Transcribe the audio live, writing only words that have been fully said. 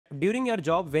during your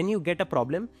job, when you get a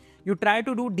problem, you try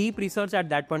to do deep research at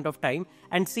that point of time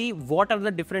and see what are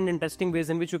the different interesting ways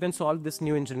in which you can solve this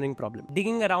new engineering problem.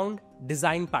 Digging around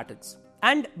design patterns.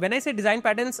 And when I say design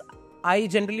patterns, I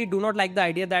generally do not like the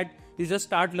idea that you just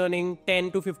start learning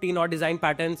 10 to 15 odd design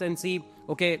patterns and see,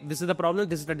 okay, this is the problem,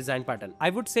 this is the design pattern. I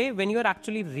would say when you're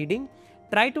actually reading,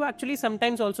 try to actually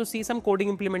sometimes also see some coding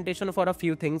implementation for a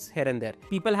few things here and there.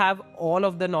 People have all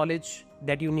of the knowledge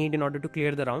that you need in order to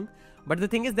clear the round, but the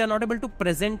thing is they're not able to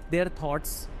present their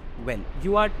thoughts well.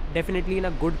 You are definitely in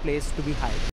a good place to be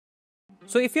hired.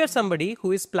 So if you're somebody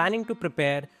who is planning to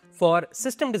prepare for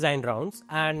system design rounds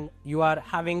and you are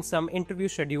having some interview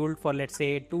scheduled for, let's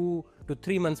say, 2 to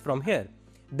 3 months from here,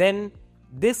 then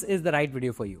this is the right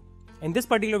video for you. In this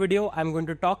particular video, I'm going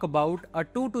to talk about a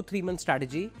 2 to 3 month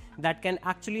strategy that can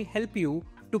actually help you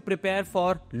to prepare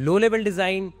for low-level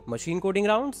design machine coding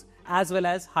rounds as well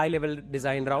as high-level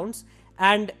design rounds.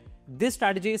 And this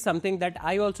strategy is something that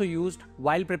I also used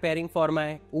while preparing for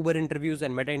my Uber interviews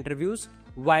and Meta interviews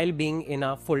while being in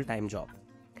a full-time job.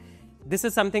 This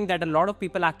is something that a lot of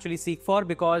people actually seek for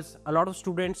because a lot of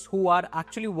students who are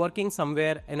actually working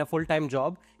somewhere in a full-time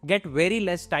job get very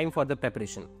less time for the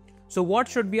preparation. So what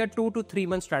should be a 2 to 3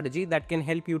 month strategy that can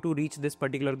help you to reach this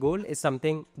particular goal is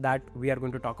something that we are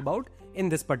going to talk about in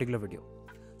this particular video.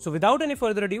 So without any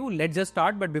further ado, let's just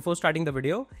start. But before starting the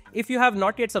video, if you have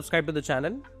not yet subscribed to the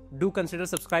channel, do consider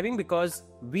subscribing because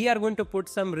we are going to put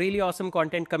some really awesome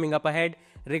content coming up ahead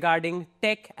regarding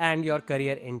tech and your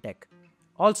career in tech.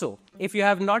 Also, if you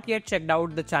have not yet checked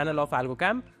out the channel of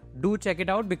Algocamp, do check it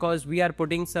out because we are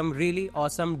putting some really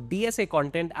awesome DSA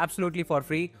content absolutely for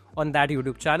free on that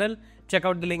YouTube channel. Check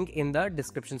out the link in the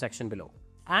description section below.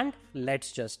 And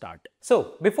let's just start.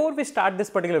 So before we start this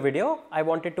particular video, I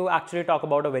wanted to actually talk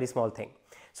about a very small thing.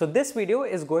 So this video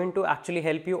is going to actually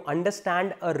help you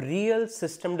understand a real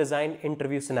system design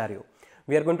interview scenario.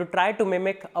 We are going to try to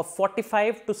mimic a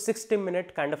 45 to 60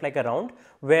 minute kind of like a round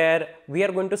where we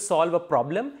are going to solve a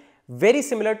problem very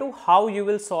similar to how you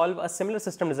will solve a similar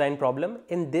system design problem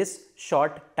in this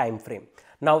short time frame.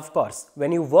 Now, of course,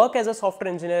 when you work as a software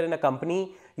engineer in a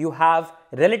company, you have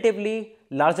relatively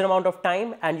larger amount of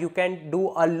time and you can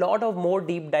do a lot of more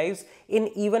deep dives in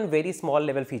even very small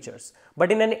level features.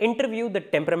 But in an interview, the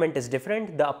temperament is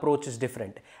different, the approach is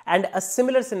different, and a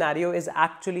similar scenario is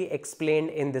actually explained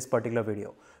in this particular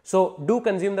video. So do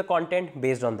consume the content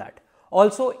based on that.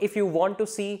 Also, if you want to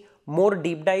see more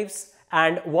deep dives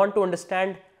and want to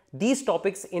understand these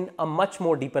topics in a much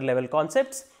more deeper level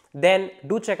concepts, then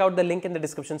do check out the link in the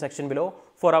description section below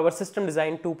for our System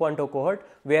Design 2.0 cohort,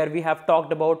 where we have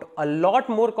talked about a lot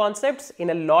more concepts in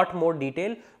a lot more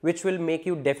detail, which will make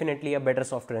you definitely a better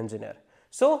software engineer.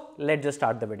 So let's just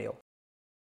start the video.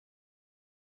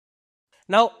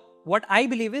 Now, what I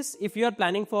believe is if you are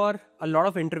planning for a lot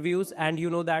of interviews and you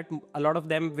know that a lot of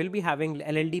them will be having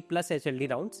LLD plus HLD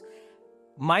rounds,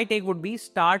 my take would be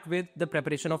start with the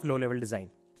preparation of low-level design.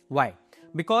 Why?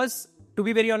 Because to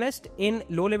be very honest, in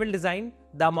low-level design,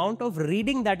 the amount of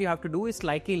reading that you have to do is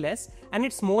slightly less and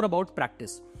it's more about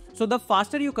practice. So the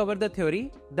faster you cover the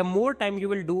theory, the more time you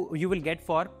will get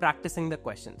for practicing the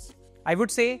questions. I would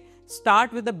say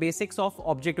start with the basics of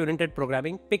object-oriented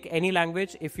programming. Pick any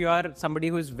language. If you are somebody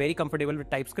who is very comfortable with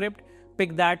TypeScript,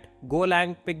 pick that.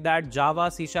 Golang, pick that.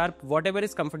 Java, C#, whatever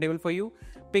is comfortable for you,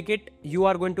 pick it. You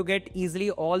are going to get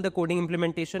easily all the coding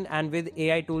implementation, and with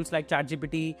AI tools like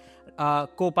ChatGPT,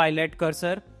 Copilot,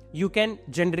 Cursor, you can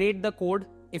generate the code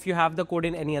if you have the code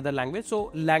in any other language.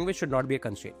 So language should not be a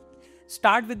constraint.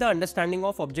 Start with the understanding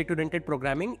of object-oriented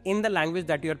programming in the language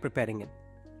that you are preparing in,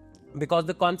 because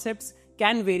the concepts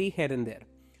can vary here and there.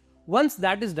 Once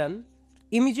that is done,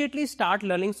 immediately start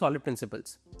learning solid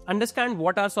principles. Understand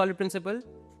what are solid principles.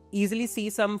 Easily see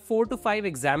some 4 to 5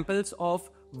 examples of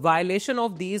violation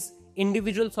of these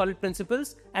individual solid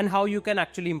principles and how you can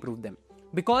actually improve them.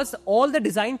 Because all the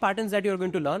design patterns that you're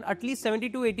going to learn, at least 70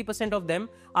 to 80% of them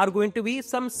are going to be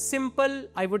some simple,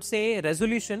 I would say,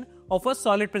 resolution of a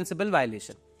solid principle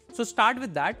violation. So start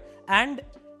with that and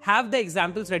have the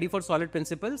examples ready for solid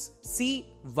principles. See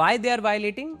why they are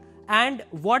violating and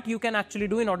what you can actually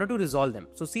do in order to resolve them.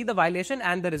 So see the violation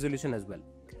and the resolution as well.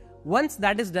 Once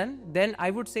that is done, then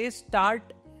I would say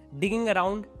start digging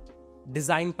around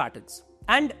design patterns.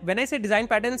 And when I say design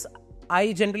patterns,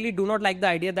 I generally do not like the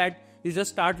idea that you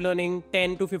just start learning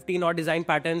 10 to 15 odd design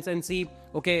patterns and see,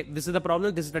 okay, this is the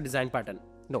problem, this is the design pattern.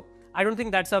 No, I don't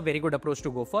think that's a very good approach to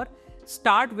go for.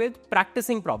 Start with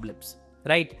practicing problems,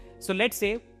 right? So let's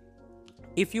say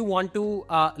if you want to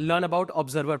learn about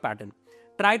observer pattern,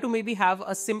 try to maybe have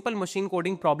a simple machine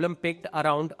coding problem picked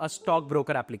around a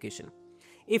stockbroker application.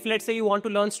 If let's say you want to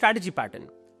learn strategy pattern,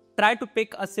 try to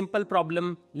pick a simple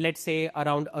problem, let's say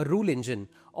around a rule engine,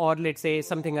 or let's say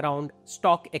something around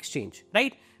stock exchange,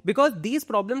 right? Because these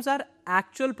problems are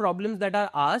actual problems that are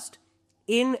asked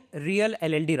in real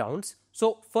LLD rounds.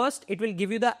 So first it will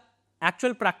give you the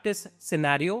actual practice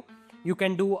scenario. You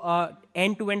can do a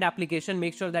end-to-end application,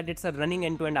 make sure that it's a running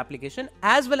end-to-end application,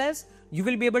 as well as you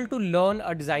will be able to learn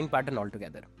a design pattern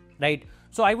altogether, right?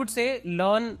 So I would say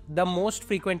learn the most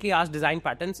frequently asked design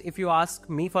patterns. If you ask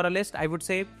me for a list, I would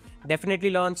say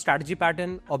definitely learn strategy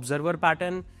pattern, observer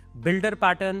pattern, builder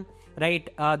pattern, right?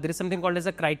 There is something called as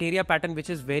a criteria pattern, which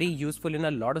is very useful in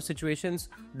a lot of situations.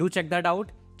 Do check that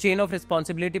out. Chain of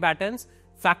responsibility patterns,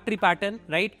 factory pattern,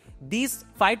 right? These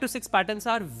 5 to 6 patterns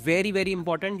are very, very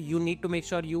important. You need to make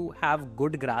sure you have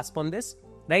good grasp on this,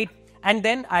 right? And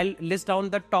then I'll list down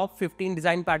the top 15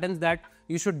 design patterns that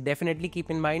you should definitely keep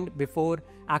in mind before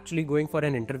actually going for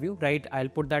an interview, right? I'll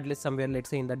put that list somewhere, let's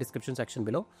say in the description section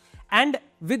below. And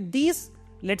with these,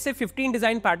 let's say 15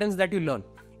 design patterns that you learn,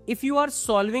 if you are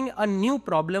solving a new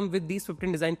problem with these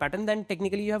 15 design patterns, then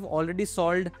technically you have already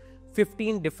solved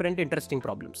 15 different interesting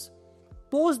problems.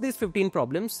 Post these 15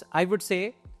 problems, I would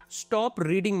say stop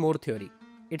reading more theory.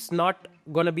 It's not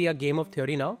going to be a game of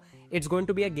theory now. It's going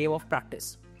to be a game of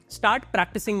practice. Start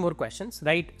practicing more questions,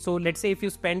 right? So let's say if you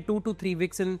spend 2 to 3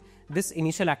 weeks in this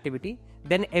initial activity,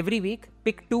 then every week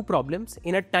pick 2 problems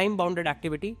in a time bounded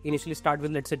activity. Initially start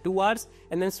with, let's say 2 hours,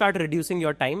 and then start reducing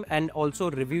your time and also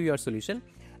review your solution,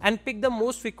 and pick the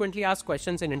most frequently asked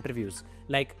questions in interviews,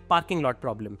 like parking lot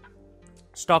problem,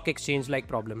 stock exchange like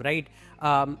problem, right?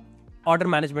 Order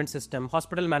management system,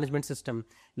 hospital management system,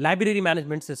 library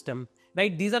management system,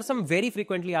 right? These are some very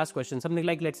frequently asked questions. Something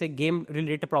like, let's say, game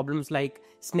related problems like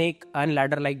snake and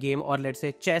ladder like game, or let's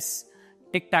say chess,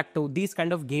 tic-tac-toe, these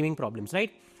kind of gaming problems,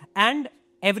 right? And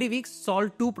every week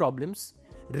solve 2 problems,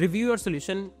 review your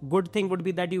solution. Good thing would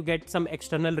be that you get some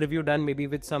external review done, maybe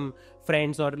with some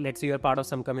friends, or let's say you're part of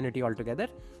some community altogether,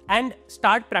 and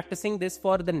start practicing this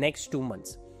for the next 2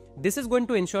 months. This is going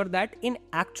to ensure that in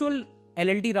actual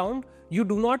LLD round, you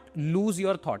do not lose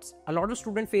your thoughts. A lot of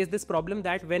students face this problem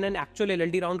that when an actual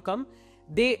LLD round comes,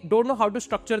 they don't know how to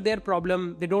structure their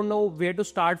problem. They don't know where to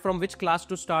start, from which class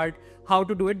to start, how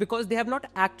to do it, because they have not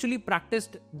actually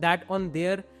practiced that on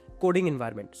their coding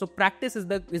environment. So practice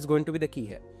is going to be the key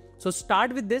here. So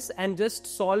start with this and just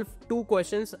solve 2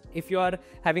 questions. If you are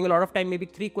having a lot of time, maybe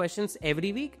 3 questions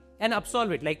every week, and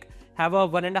absolve it. Like have a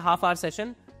 1.5 hour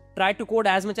session. Try to code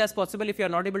as much as possible. If you are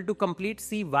not able to complete,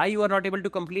 see why you are not able to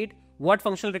complete, what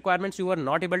functional requirements you are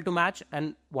not able to match,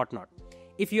 and whatnot.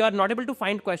 If you are not able to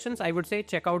find questions, I would say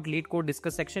check out Lead Code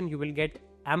Discuss section. You will get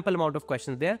ample amount of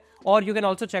questions there. Or you can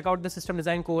also check out the system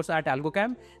design course at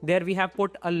Algocamp. There we have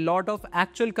put a lot of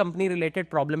actual company related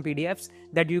problem PDFs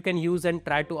that you can use and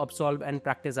try to upsolve and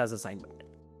practice as assignment.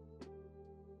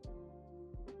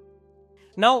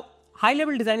 Now,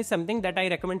 high-level design is something that I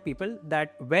recommend people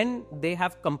that when they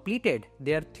have completed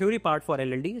their theory part for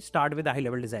LLD, start with a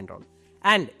high-level design round.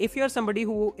 And if you're somebody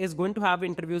who is going to have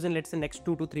interviews in, let's say, next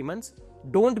 2 to 3 months,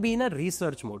 don't be in a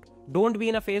research mode. Don't be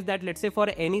in a phase that, let's say, for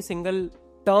any single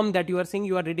term that you are seeing,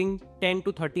 you are reading 10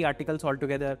 to 30 articles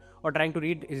altogether or trying to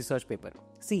read a research paper.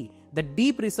 See, the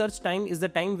deep research time is the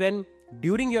time when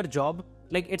during your job,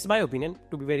 like it's my opinion,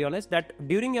 to be very honest, that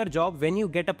during your job, when you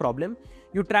get a problem,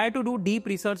 you try to do deep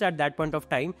research at that point of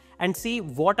time and see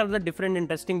what are the different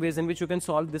interesting ways in which you can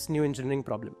solve this new engineering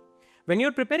problem. When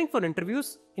you're preparing for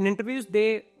interviews,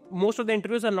 most of the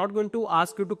interviews are not going to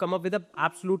ask you to come up with an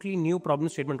absolutely new problem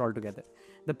statement altogether.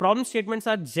 The problem statements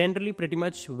are generally pretty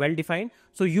much well defined.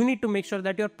 So you need to make sure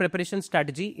that your preparation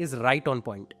strategy is right on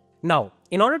point. Now,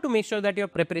 in order to make sure that your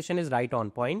preparation is right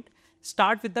on point,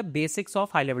 start with the basics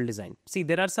of high-level design. See,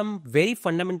 there are some very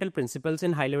fundamental principles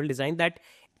in high-level design that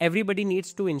everybody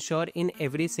needs to ensure in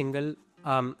every single,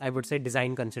 I would say,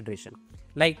 design consideration.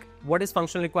 Like, what is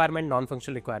functional requirement,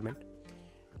 non-functional requirement?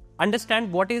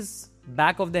 Understand what is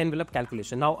back of the envelope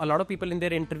calculation. Now, a lot of people in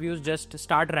their interviews just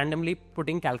start randomly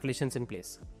putting calculations in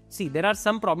place. See, there are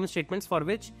some problem statements for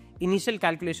which initial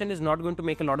calculation is not going to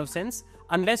make a lot of sense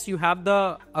unless you have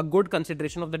a good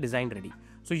consideration of the design ready.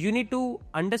 So you need to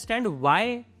understand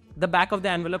why the back of the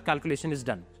envelope calculation is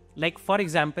done. Like, for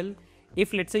example,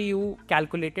 if let's say you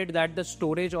calculated that the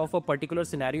storage of a particular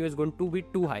scenario is going to be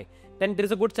too high, then there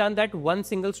is a good chance that one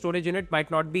single storage unit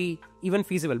might not be even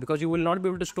feasible, because you will not be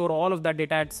able to store all of that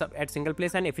data at single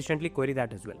place and efficiently query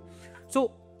that as well.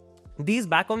 So these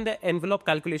back on the envelope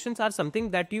calculations are something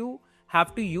that you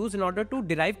have to use in order to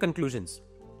derive conclusions.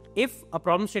 If a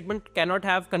problem statement cannot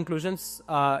have conclusions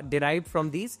derived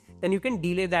from these, then you can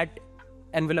delay that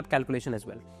envelope calculation as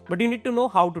well. But you need to know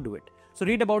how to do it. So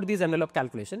read about these envelope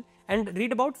calculation and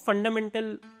read about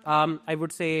fundamental, I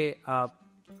would say,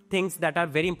 things that are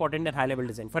very important in high level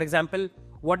design. For example,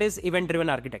 what is event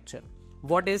driven architecture?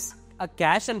 What is a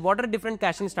cache and what are different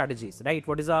caching strategies, right?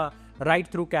 What is a write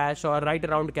through cache or write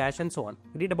around cache and so on.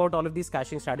 Read about all of these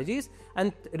caching strategies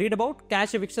and read about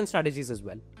cache eviction strategies as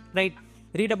well, right?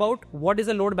 Read about what is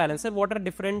a load balancer, what are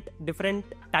different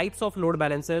types of load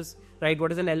balancers, right?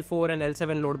 What is an L4 and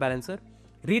L7 load balancer?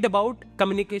 Read about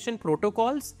communication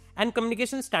protocols and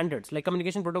communication standards, like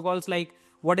communication protocols like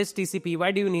what is TCP,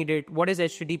 why do you need it, what is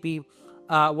HTTP,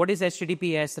 what is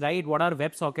HTTPS, right? What are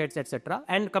WebSockets, etc.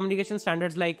 And communication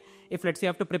standards like if let's say you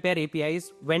have to prepare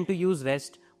APIs, when to use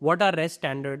REST, what are REST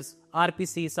standards,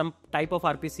 RPC, some type of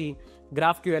RPC,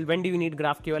 GraphQL, when do you need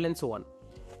GraphQL and so on.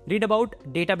 Read about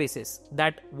databases,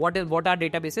 that what are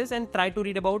databases, and try to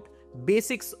read about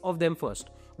basics of them first,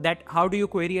 that how do you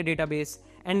query a database,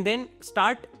 and then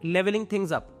start leveling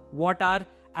things up. What are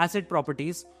asset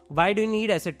properties? Why do you need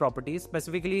asset properties?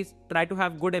 Specifically, try to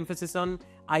have good emphasis on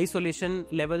isolation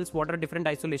levels. What are different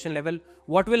isolation level?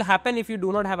 What will happen if you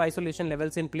do not have isolation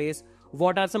levels in place?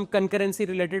 What are some concurrency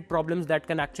related problems that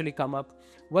can actually come up?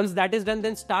 Once that is done,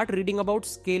 then start reading about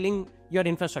scaling your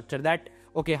infrastructure. That,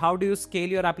 okay, how do you scale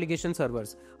your application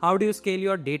servers? How do you scale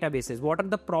your databases? What are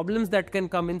the problems that can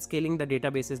come in scaling the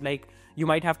databases? Like you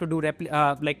might have to do,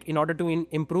 like in order to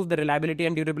improve the reliability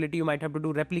and durability, you might have to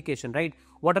do replication, right?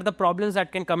 What are the problems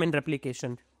that can come in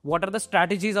replication? What are the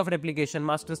strategies of replication,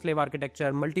 master-slave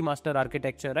architecture, multi-master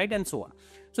architecture, right? And so on.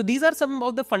 So these are some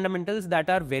of the fundamentals that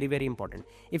are very, very important.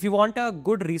 If you want a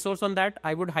good resource on that,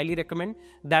 I would highly recommend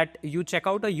that you check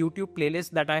out a YouTube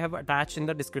playlist that I have attached in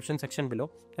the description section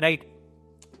below, right?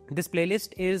 This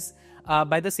playlist is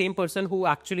by the same person who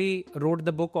actually wrote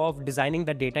the book of designing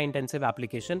the data intensive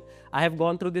application. I have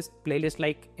gone through this playlist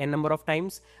like n number of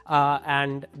times,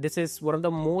 and this is one of the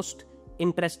most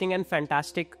interesting and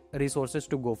fantastic resources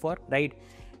to go for, right?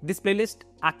 This playlist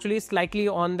actually is slightly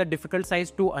on the difficult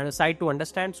side to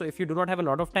understand. So if you do not have a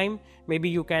lot of time, maybe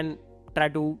you can try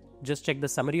to just check the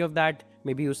summary of that,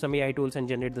 maybe use some AI tools and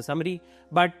generate the summary.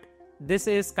 But this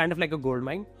is kind of like a gold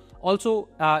mine. Also,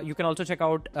 you can also check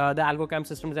out the Algocamp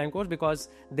system design course, because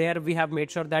there we have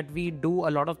made sure that we do a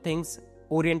lot of things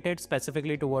oriented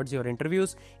specifically towards your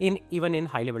interviews even in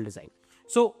high level design.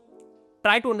 So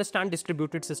try to understand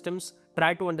distributed systems,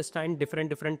 try to understand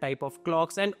different type of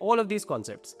clocks and all of these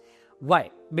concepts. Why?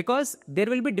 Because there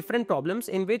will be different problems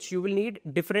in which you will need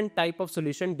different type of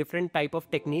solution, different type of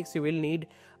techniques. You will need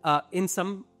in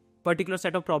some particular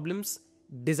set of problems,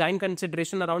 design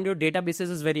consideration around your databases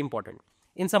is very important.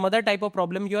 In some other type of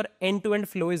problem, your end-to-end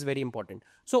flow is very important.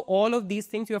 So all of these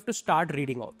things you have to start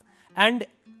reading out. And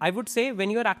I would say when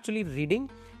you're actually reading,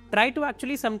 try to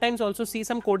actually sometimes also see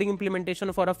some coding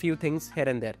implementation for a few things here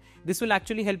and there. This will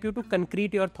actually help you to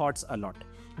concrete your thoughts a lot.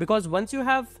 Because once you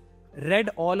have read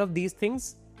all of these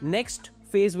things, next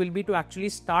phase will be to actually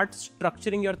start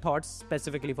structuring your thoughts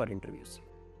specifically for interviews.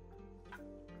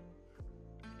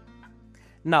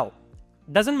 Now,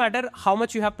 doesn't matter how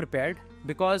much you have prepared,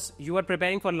 because you are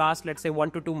preparing for last, let's say 1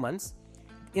 to 2 months.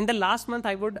 In the last month,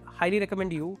 I would highly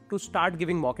recommend you to start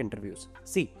giving mock interviews.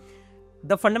 See,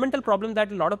 the fundamental problem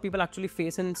that a lot of people actually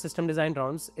face in system design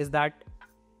rounds is that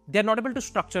they're not able to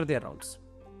structure their rounds.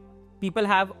 People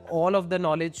have all of the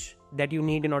knowledge that you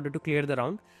need in order to clear the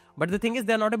round, but the thing is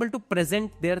they're not able to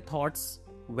present their thoughts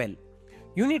well.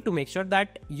 You need to make sure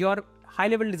that your high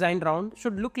level design round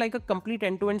should look like a complete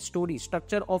end-to-end story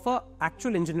structure of an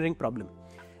actual engineering problem.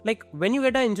 Like when you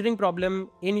get an engineering problem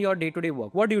in your day-to-day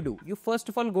work, what do? You first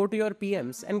of all go to your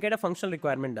PMs and get a functional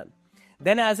requirement done.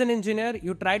 Then as an engineer,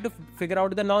 you try to figure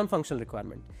out the non-functional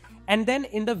requirement. And then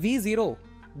in the V0,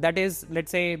 that is,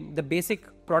 let's say the basic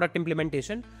product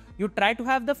implementation, you try to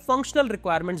have the functional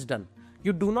requirements done.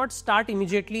 You do not start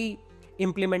immediately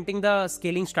implementing the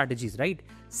scaling strategies, right?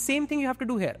 Same thing you have to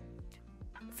do here.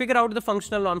 Figure out the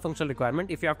functional, non-functional requirement.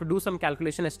 If you have to do some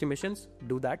calculation estimations,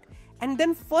 do that. And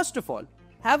then first of all,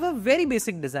 have a very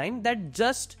basic design that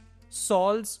just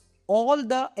solves all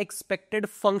the expected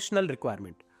functional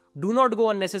requirement. Do not go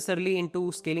unnecessarily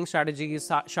into scaling strategies,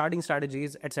 sharding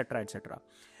strategies, etc., etc.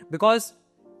 Because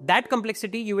that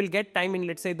complexity, you will get time in,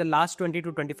 let's say, the last 20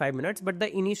 to 25 minutes. But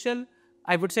the initial,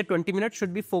 I would say 20 minutes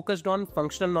should be focused on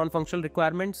functional, non-functional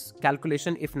requirements,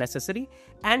 calculation if necessary,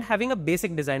 and having a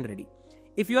basic design ready.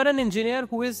 If you are an engineer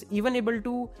who is even able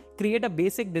to create a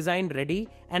basic design ready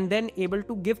and then able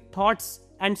to give thoughts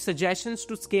and suggestions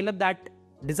to scale up that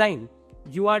design,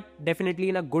 you are definitely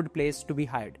in a good place to be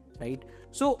hired, right?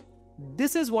 So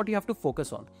this is what you have to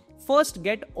focus on. First,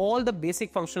 get all the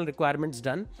basic functional requirements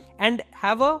done and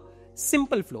have a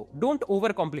simple flow. Don't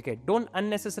overcomplicate. Don't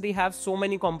unnecessarily have so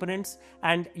many components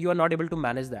and you are not able to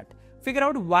manage that. Figure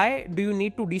out why do you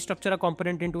need to destructure a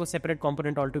component into a separate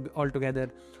component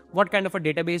altogether. What kind of a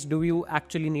database do you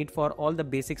actually need for all the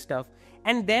basic stuff?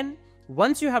 And then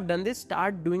once you have done this,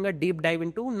 start doing a deep dive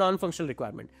into non-functional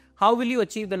requirement. How will you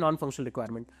achieve the non-functional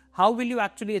requirement? How will you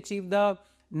actually achieve the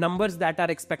numbers that are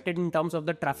expected in terms of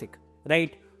the traffic,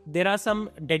 right? There are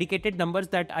some dedicated numbers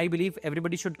that I believe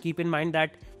everybody should keep in mind,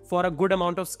 that for a good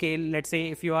amount of scale, let's say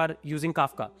if you are using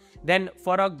Kafka, then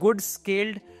for a good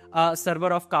scaled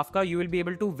server of Kafka, you will be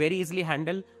able to very easily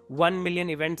handle 1 million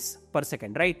events per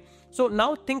second, right? So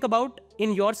now think about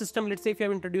in your system, let's say if you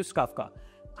have introduced Kafka,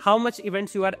 how much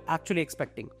events you are actually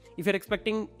expecting. If you're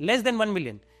expecting less than 1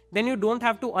 million, then you don't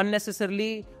have to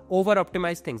unnecessarily over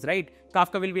optimize things, right?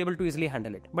 Kafka will be able to easily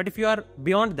handle it. But if you are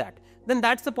beyond that, then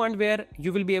that's the point where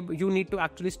you will be able, you need to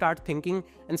actually start thinking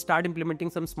and start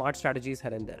implementing some smart strategies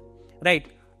here and there, right?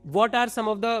 What are some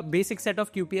of the basic set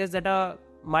of QPS that a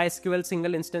MySQL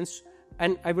single instance,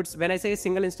 and when I say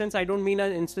single instance, I don't mean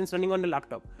an instance running on a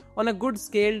laptop. On a good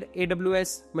scaled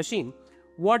AWS machine,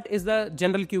 what is the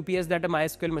general QPS that a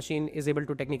MySQL machine is able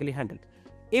to technically handle?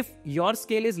 If your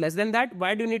scale is less than that,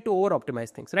 why do you need to over optimize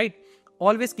things, right?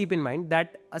 Always keep in mind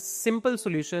that a simple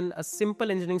solution, a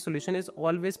simple engineering solution is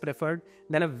always preferred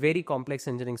than a very complex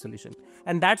engineering solution.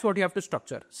 And that's what you have to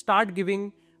structure. Start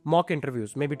giving mock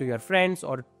interviews, maybe to your friends,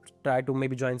 or try to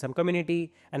maybe join some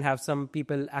community and have some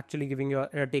people actually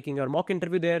taking your mock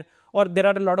interview there. Or there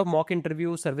are a lot of mock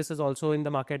interview services also in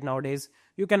the market nowadays.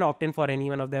 You can opt in for any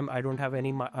one of them. I don't have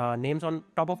any names on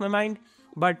top of my mind,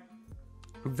 but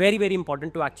very, very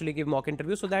important to actually give mock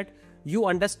interviews so that you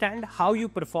understand how you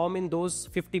perform in those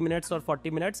 50 minutes or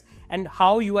 40 minutes and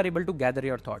how you are able to gather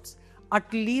your thoughts.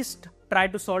 At least try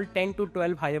to solve 10 to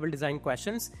 12 high-level design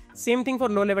questions. Same thing for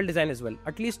low-level design as well.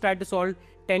 At least try to solve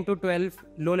 10 to 12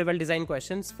 low-level design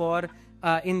questions for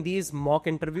in these mock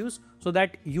interviews so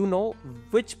that you know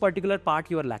which particular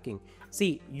part you are lacking.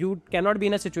 See, you cannot be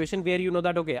in a situation where you know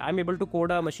that, okay, I'm able to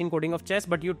code a machine coding of chess,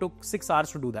 but you took 6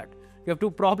 hours to do that. You have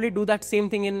to probably do that same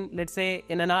thing in, let's say,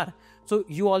 in an hour. So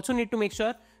you also need to make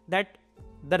sure that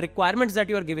the requirements that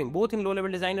you are giving, both in low-level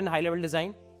design and high-level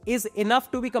design, is enough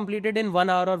to be completed in 1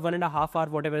 hour or 1.5 hours,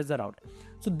 whatever is the route.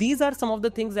 So these are some of the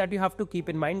things that you have to keep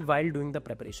in mind while doing the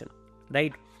preparation,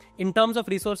 right? In terms of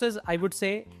resources, I would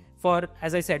say for,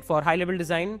 as I said, for high-level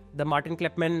design, the Martin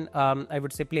Kleppmann, I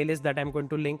would say playlist that I'm going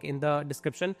to link in the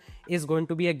description is going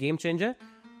to be a game changer.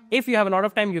 If you have a lot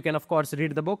of time, you can of course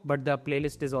read the book, but the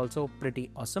playlist is also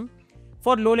pretty awesome.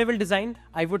 For low-level design,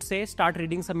 I would say start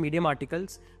reading some Medium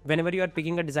articles. Whenever you are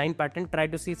picking a design pattern, try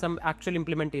to see some actual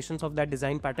implementations of that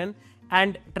design pattern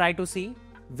and try to see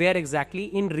where exactly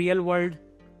in real-world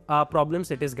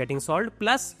problems it is getting solved.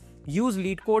 Plus, use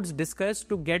lead codes discussed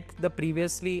to get the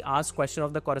previously asked question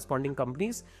of the corresponding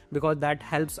companies, because that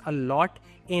helps a lot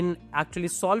in actually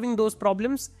solving those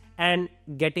problems and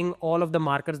getting all of the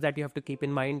markers that you have to keep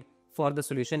in mind for the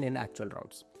solution in actual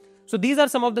routes. So these are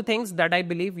some of the things that I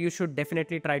believe you should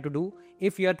definitely try to do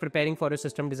if you are preparing for your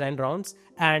system design rounds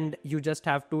and you just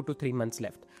have 2 to 3 months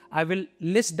left. I will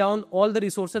list down all the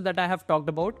resources that I have talked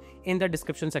about in the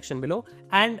description section below.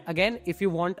 And again, if you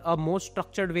want a more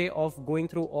structured way of going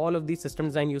through all of these system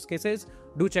design use cases,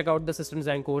 do check out the system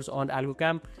design course on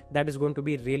Algocamp. That is going to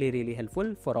be really, really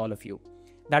helpful for all of you.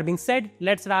 That being said,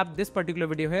 let's wrap this particular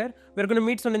video here. We're going to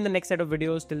meet soon in the next set of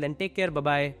videos. Till then, take care.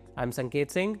 Bye-bye. I'm Sanket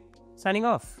Singh, signing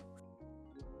off.